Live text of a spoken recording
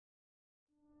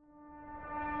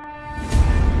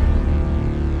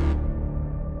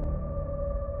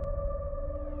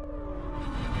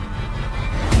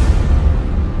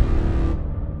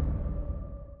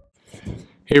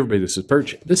Hey everybody, this is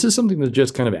Perch. This is something that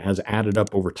just kind of has added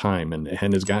up over time and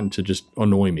has gotten to just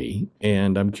annoy me.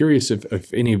 And I'm curious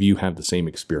if any of you have the same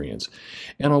experience.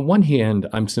 And on one hand,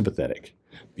 I'm sympathetic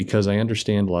because I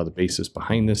understand a lot of the basis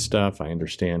behind this stuff. I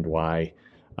understand why,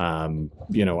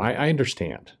 I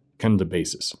understand kind of the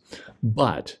basis.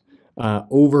 But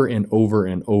over and over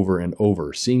and over and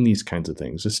over, seeing these kinds of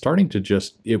things is starting to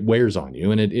it wears on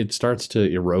you, and it starts to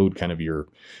erode kind of your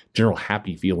general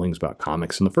happy feelings about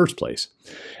comics in the first place.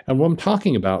 And what I'm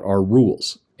talking about are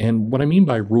rules. And what I mean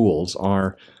by rules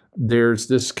are there's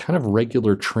this kind of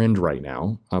regular trend right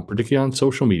now, particularly on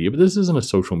social media, but this isn't a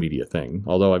social media thing,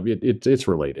 although it's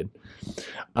related.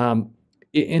 And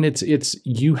it's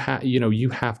you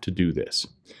have to do this.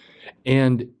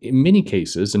 And in many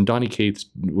cases, and Donnie Cates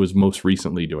was most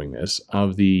recently doing this,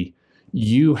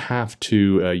 you have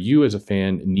to, you as a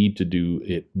fan need to do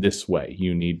it this way.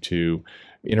 You need to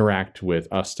interact with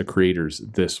us, the creators,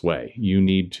 this way. You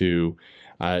need to,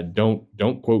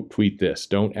 don't quote tweet this,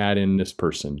 don't add in this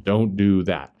person, don't do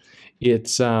that.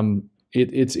 It's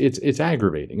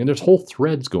aggravating, and there's whole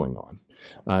threads going on.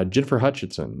 Jennifer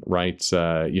Hutchinson writes,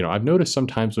 I've noticed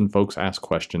sometimes when folks ask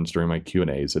questions during my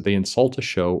Q&As that they insult a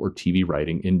show or TV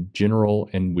writing in general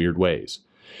and weird ways.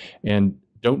 And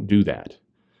don't do that.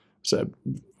 So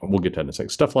we'll get to that in a second.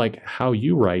 Stuff like how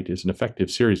you write is an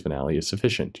effective series finale is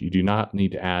sufficient. You do not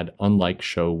need to add unlike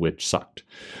show which sucked.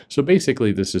 So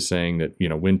basically this is saying that,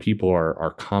 when people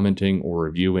are commenting or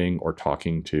reviewing or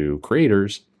talking to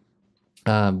creators,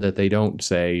 that they don't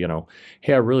say,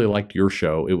 hey, I really liked your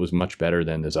show. It was much better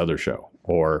than this other show.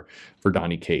 Or for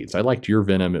Donnie Cates, I liked your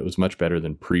Venom. It was much better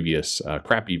than previous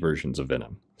crappy versions of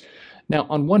Venom. Now,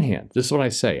 on one hand, this is what I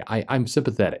say. I'm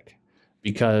sympathetic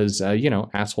because,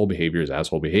 asshole behavior is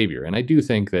asshole behavior. And I do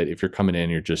think that if you're coming in,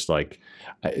 you're just like,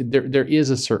 there is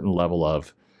a certain level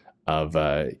of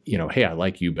hey, I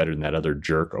like you better than that other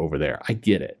jerk over there. I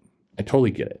get it. I totally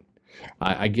get it.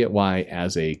 I get why,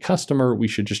 as a customer, we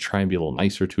should just try and be a little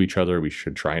nicer to each other. We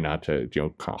should try not to,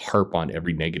 kind of harp on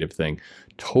every negative thing.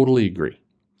 Totally agree.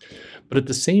 But at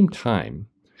the same time,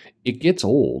 it gets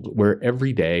old where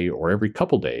every day or every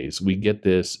couple days we get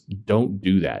this, don't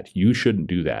do that. You shouldn't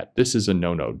do that. This is a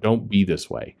no-no. Don't be this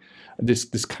way.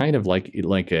 This kind of like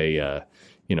a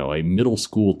middle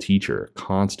school teacher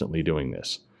constantly doing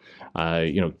this.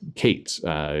 Cates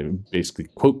basically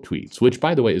quote tweets, which,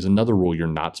 by the way, is another rule you're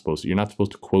not supposed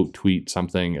to quote tweet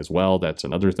something as well. That's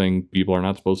another thing people are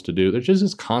not supposed to do. There's just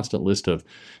this constant list of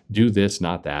do this,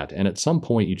 not that. And at some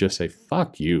point you just say,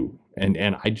 fuck you.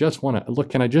 And I just want to look,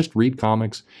 can I just read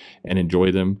comics and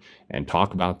enjoy them and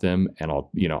talk about them? And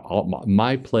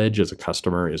my pledge as a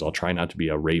customer is I'll try not to be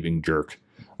a raving jerk.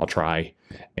 I'll try.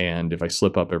 And if I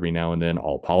slip up every now and then,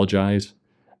 I'll apologize.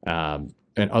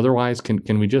 And otherwise,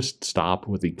 can we just stop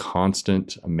with the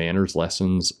constant manners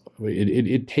lessons?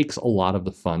 It takes a lot of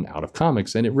the fun out of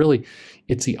comics. And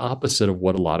it's the opposite of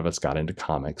what a lot of us got into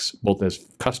comics, both as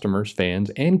customers, fans,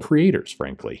 and creators,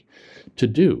 frankly, to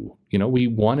do. We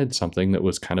wanted something that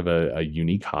was kind of a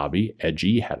unique hobby,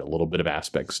 edgy, had a little bit of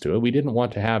aspects to it. We didn't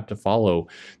want to have to follow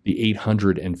the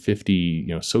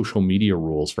 850, social media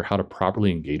rules for how to properly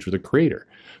engage with a creator.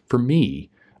 For me,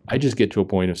 I just get to a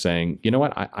point of saying, you know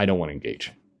what, I don't want to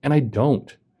engage. And I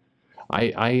don't.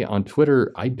 I on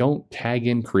Twitter, I don't tag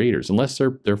in creators unless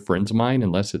they're friends of mine,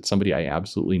 unless it's somebody I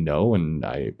absolutely know.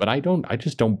 But I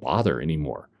just don't bother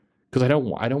anymore because I don't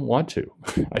want to.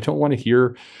 I don't want to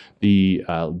hear the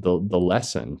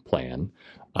lesson plan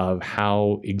of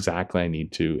how exactly I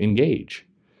need to engage.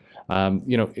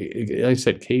 I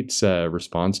said, Kate's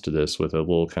response to this with a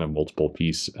little kind of multiple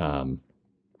piece,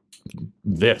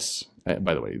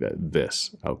 by the way,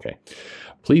 this, okay.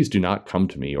 Please do not come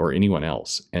to me or anyone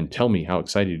else and tell me how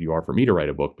excited you are for me to write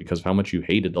a book because of how much you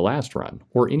hated the last run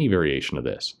or any variation of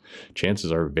this.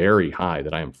 Chances are very high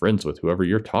that I am friends with whoever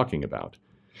you're talking about.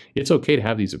 It's okay to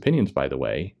have these opinions, by the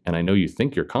way, and I know you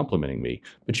think you're complimenting me,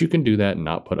 but you can do that and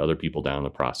not put other people down in the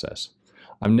process.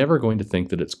 I'm never going to think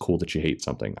that it's cool that you hate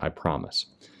something, I promise.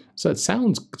 So it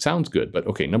sounds good, but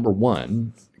okay, number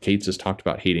one, Cates has talked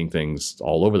about hating things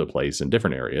all over the place in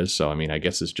different areas, so I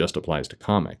guess this just applies to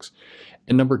comics.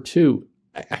 And number two,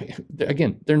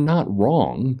 again, they're not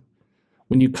wrong.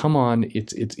 When you come on,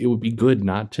 it would be good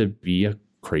not to be a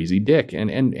crazy dick.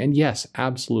 And yes,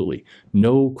 absolutely,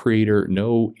 no creator,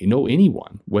 no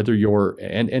anyone, whether you're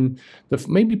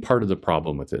maybe part of the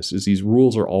problem with this is these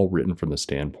rules are all written from the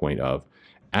standpoint of,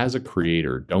 as a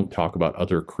creator, don't talk about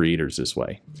other creators this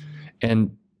way.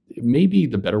 And maybe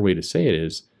the better way to say it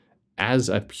is, as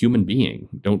a human being,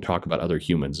 don't talk about other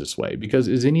humans this way. Because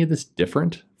is any of this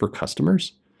different for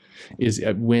customers? is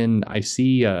when I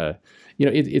see,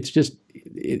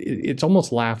 it's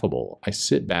almost laughable. I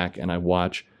sit back and I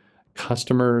watch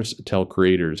customers tell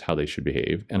creators how they should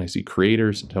behave, and I see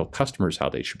creators tell customers how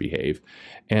they should behave.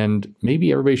 And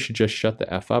maybe everybody should just shut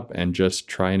the F up and just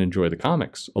try and enjoy the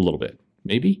comics a little bit.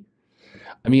 Maybe.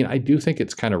 I mean, I do think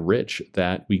it's kind of rich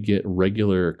that we get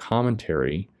regular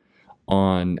commentary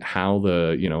on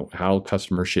how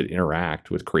customers should interact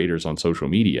with creators on social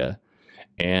media.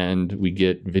 And we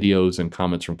get videos and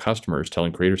comments from customers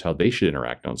telling creators how they should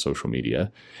interact on social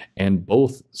media. And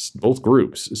both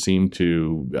groups seem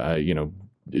to,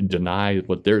 deny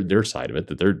what their side of it,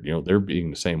 that they're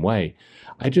being the same way.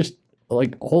 I just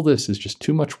like all this is just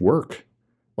too much work.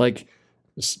 Like,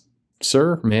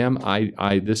 sir, ma'am,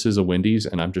 I this is a Wendy's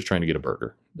and I'm just trying to get a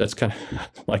burger. That's kind of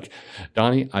like,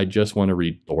 Donnie, I just want to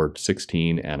read Thor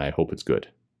 16 and I hope it's good.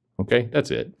 Okay, that's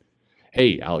it.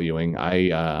 Hey, Al Ewing,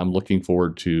 I'm looking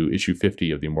forward to issue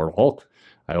 50 of the Immortal Hulk.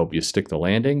 I hope you stick the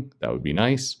landing. That would be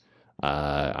nice.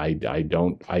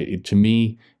 To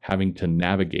me, having to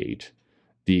navigate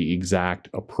the exact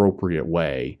appropriate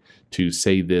way to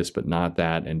say this but not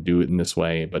that, and do it in this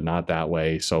way but not that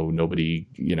way, so nobody,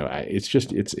 it's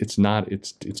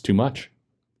too much.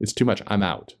 It's too much. I'm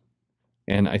out.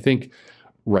 And I think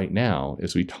right now,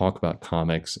 as we talk about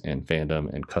comics and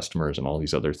fandom and customers and all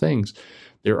these other things,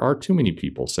 there are too many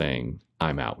people saying,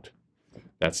 I'm out.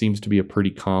 That seems to be a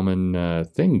pretty common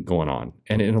thing going on.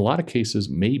 And in a lot of cases,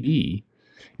 maybe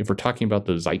if we're talking about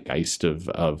the zeitgeist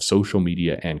of social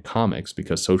media and comics,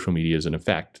 because social media is in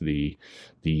effect the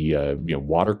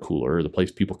water cooler, the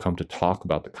place people come to talk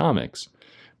about the comics,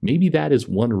 maybe that is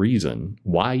one reason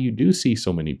why you do see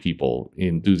so many people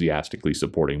enthusiastically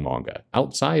supporting manga.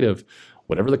 Outside of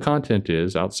whatever the content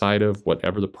is, outside of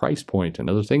whatever the price point and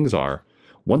other things are,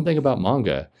 one thing about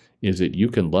manga is that you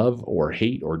can love or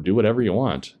hate or do whatever you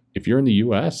want. If you're in the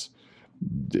US,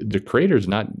 the creator's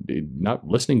not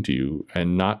listening to you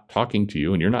and not talking to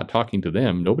you, and you're not talking to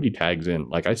them. Nobody tags in.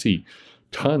 Like, I see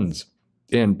tons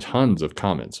and tons of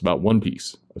comments about One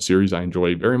Piece, a series I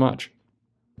enjoy very much.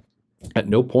 At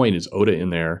no point is Oda in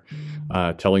there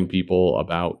telling people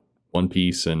about One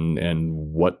Piece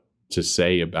and what to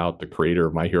say about the creator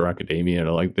of My Hero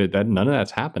Academia. Like that none of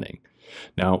that's happening.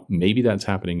 Now, maybe that's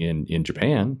happening in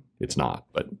Japan. It's not,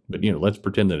 but let's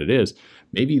pretend that it is.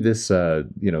 Maybe this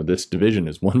this division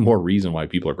is one more reason why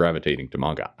people are gravitating to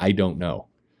manga. I don't know,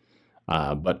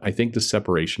 but I think the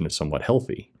separation is somewhat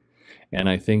healthy, and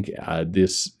I think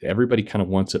everybody kind of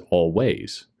wants it all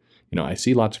ways. I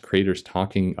see lots of creators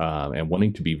talking and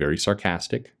wanting to be very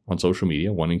sarcastic on social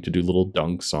media, wanting to do little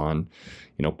dunks on,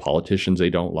 politicians they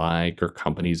don't like or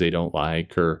companies they don't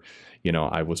like, or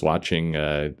I was watching,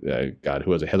 who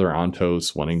was a Heather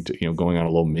Antos wanting to, going on a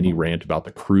little mini rant about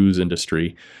the cruise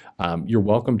industry. You're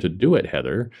welcome to do it,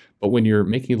 Heather. But when you're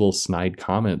making little snide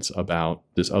comments about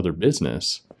this other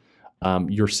business,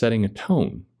 you're setting a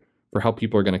tone for how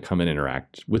people are going to come and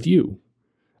interact with you.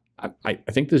 I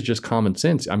think this is just common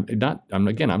sense. I'm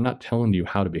not telling you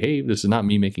how to behave. This is not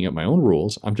me making up my own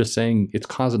rules. I'm just saying it's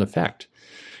cause and effect.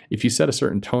 If you set a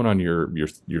certain tone on your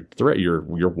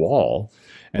wall,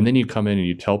 and then you come in and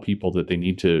you tell people that they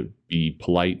need to be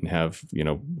polite and have,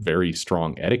 very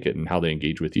strong etiquette in how they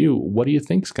engage with you, what do you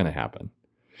think's going to happen?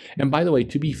 And by the way,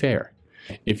 to be fair,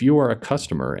 if you are a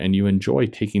customer and you enjoy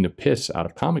taking the piss out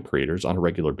of comic creators on a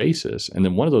regular basis, and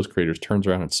then one of those creators turns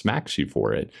around and smacks you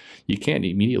for it, you can't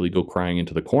immediately go crying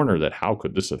into the corner that how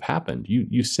could this have happened?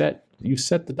 You set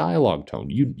the dialogue tone.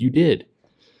 You did.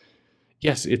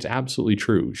 Yes, it's absolutely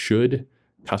true. Should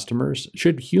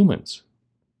humans,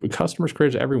 customers,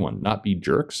 creators, everyone, not be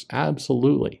jerks?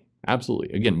 Absolutely. Absolutely.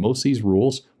 Again, most of these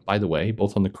rules, by the way,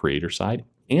 both on the creator side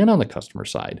and on the customer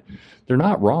side, they're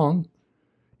not wrong.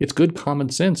 It's good common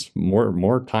sense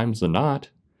more times than not.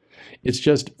 It's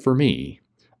just, for me,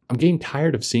 I'm getting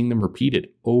tired of seeing them repeated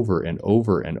over and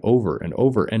over and over and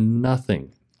over, and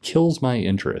nothing kills my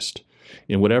interest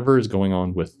in whatever is going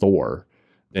on with Thor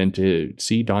than to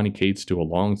see Donny Cates do a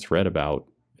long thread about,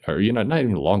 or not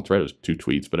even a long thread, it was 2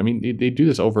 tweets, but I mean, they do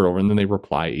this over and over, and then they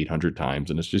reply 800 times,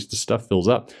 and it's just the stuff fills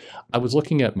up. I was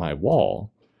looking at my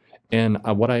wall, and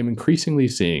what I'm increasingly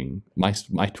seeing, my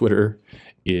Twitter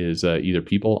is either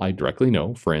people I directly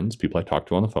know, friends, people I talk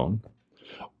to on the phone,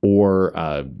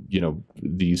 or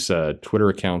these Twitter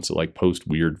accounts that like post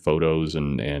weird photos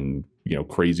and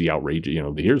crazy outrage.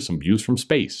 Here's some views from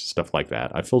space, stuff like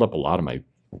that. I filled up a lot of my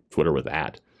Twitter with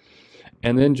that,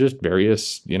 and then just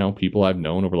various people I've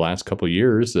known over the last couple of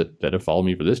years that have followed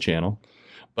me for this channel.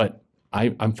 But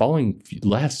I'm following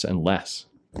less and less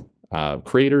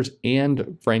creators,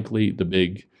 and frankly, the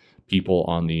big people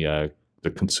on the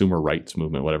the consumer rights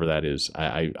movement, whatever that is.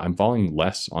 I'm falling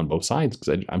less on both sides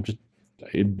because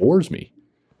it bores me.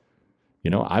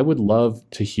 I would love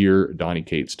to hear Donny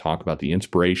Cates talk about the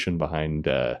inspiration behind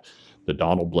the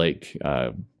Donald Blake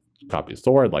copy of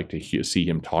Thor. I'd like to see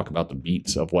him talk about the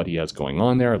beats of what he has going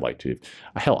on there. I'd like to,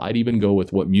 hell, I'd even go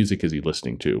with what music is he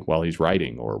listening to while he's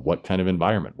writing, or what kind of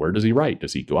environment. Where does he write?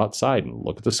 Does he go outside and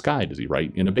look at the sky? Does he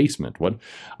write in a basement?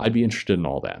 I'd be interested in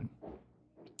all that.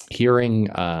 Hearing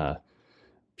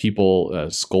people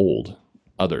scold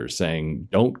others, saying,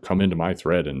 don't come into my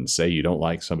thread and say you don't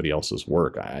like somebody else's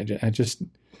work. I just,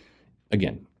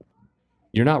 again,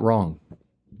 you're not wrong.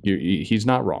 He's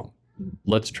not wrong.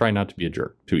 Let's try not to be a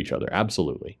jerk to each other.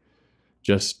 Absolutely.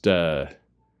 Just how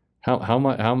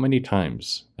many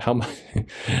times?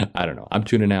 I don't know. I'm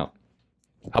tuning out.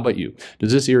 How about you?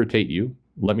 Does this irritate you?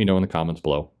 Let me know in the comments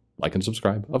below. Like and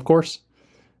subscribe, of course.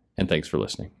 And thanks for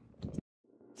listening.